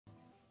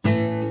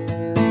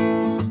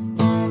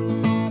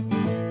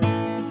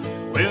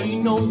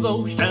You know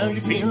those times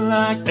you feel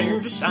like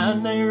there's a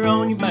sign there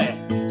on your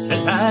back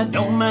says, I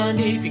don't mind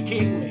if you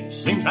kick me.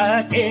 Seems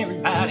like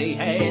everybody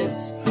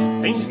has.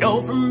 Things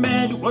go from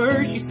bad to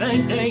worse. You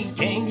think they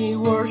can't get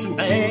worse than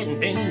that,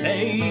 and then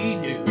they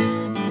do.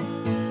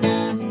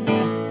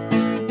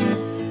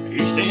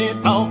 You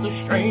step off the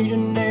straight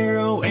and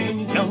narrow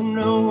and you don't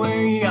know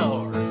where you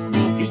are.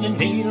 Use the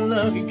needle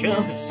of your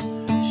compass,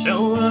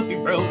 sew up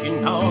your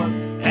broken heart.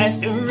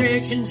 Ask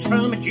directions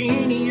from a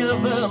genie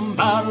of a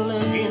bottle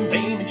of Jim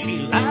Beam, and she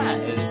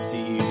lies to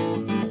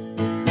you.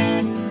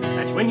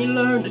 That's when you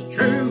learn the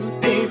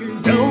truth. If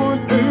you're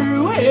going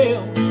through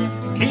hell,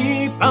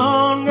 keep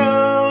on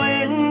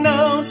going,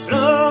 don't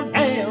slow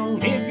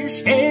down. If you're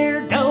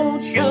scared,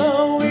 don't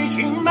show it.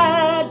 You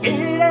might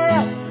get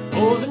out,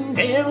 or the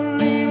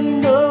devil even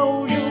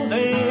knows you're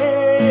there.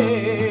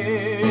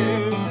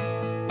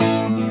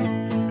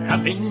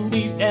 I've been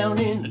deep down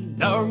in the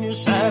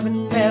darkness, I've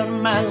been down to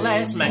my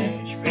last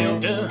match.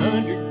 Felt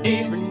 100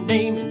 different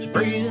demons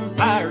breathing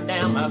fire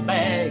down my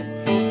back.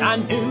 I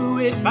knew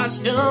if I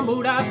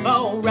stumbled, I'd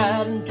fall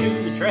right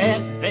into the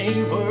trap that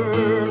they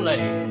were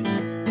laying.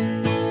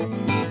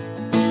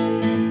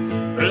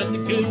 But the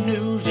good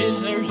news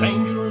is there's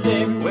angels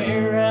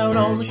everywhere out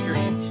on the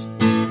streets,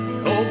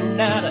 holding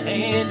out a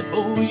hand to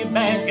pull you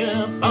back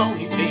up on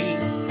your feet.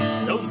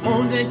 Those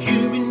ones that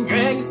you've been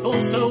dragging for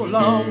so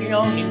long, you're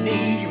on your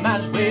knees, you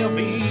might as well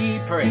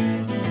be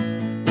praying.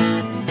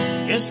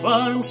 Guess what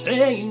I'm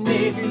saying?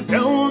 If you're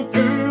going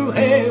through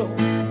hell,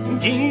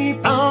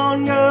 keep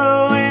on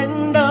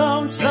going,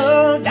 don't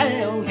slow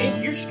down.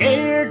 If you're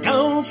scared,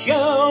 don't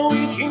show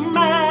it. You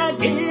might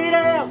get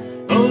out,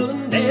 for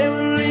the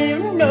devil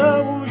even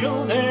knows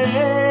you're there.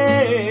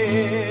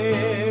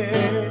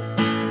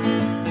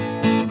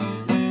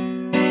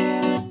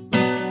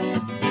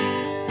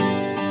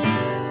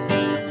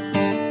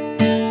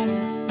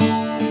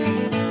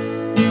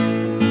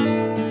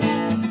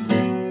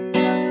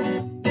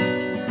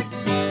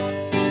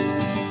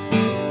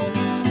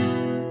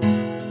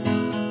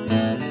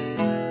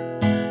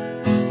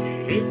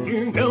 If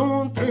you're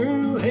going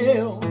through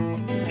hell,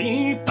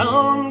 keep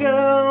on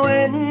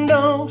going,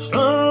 don't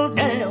slow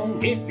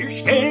down. If you're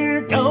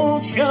scared,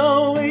 don't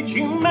show it.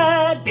 You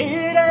might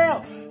get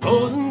out,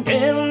 for the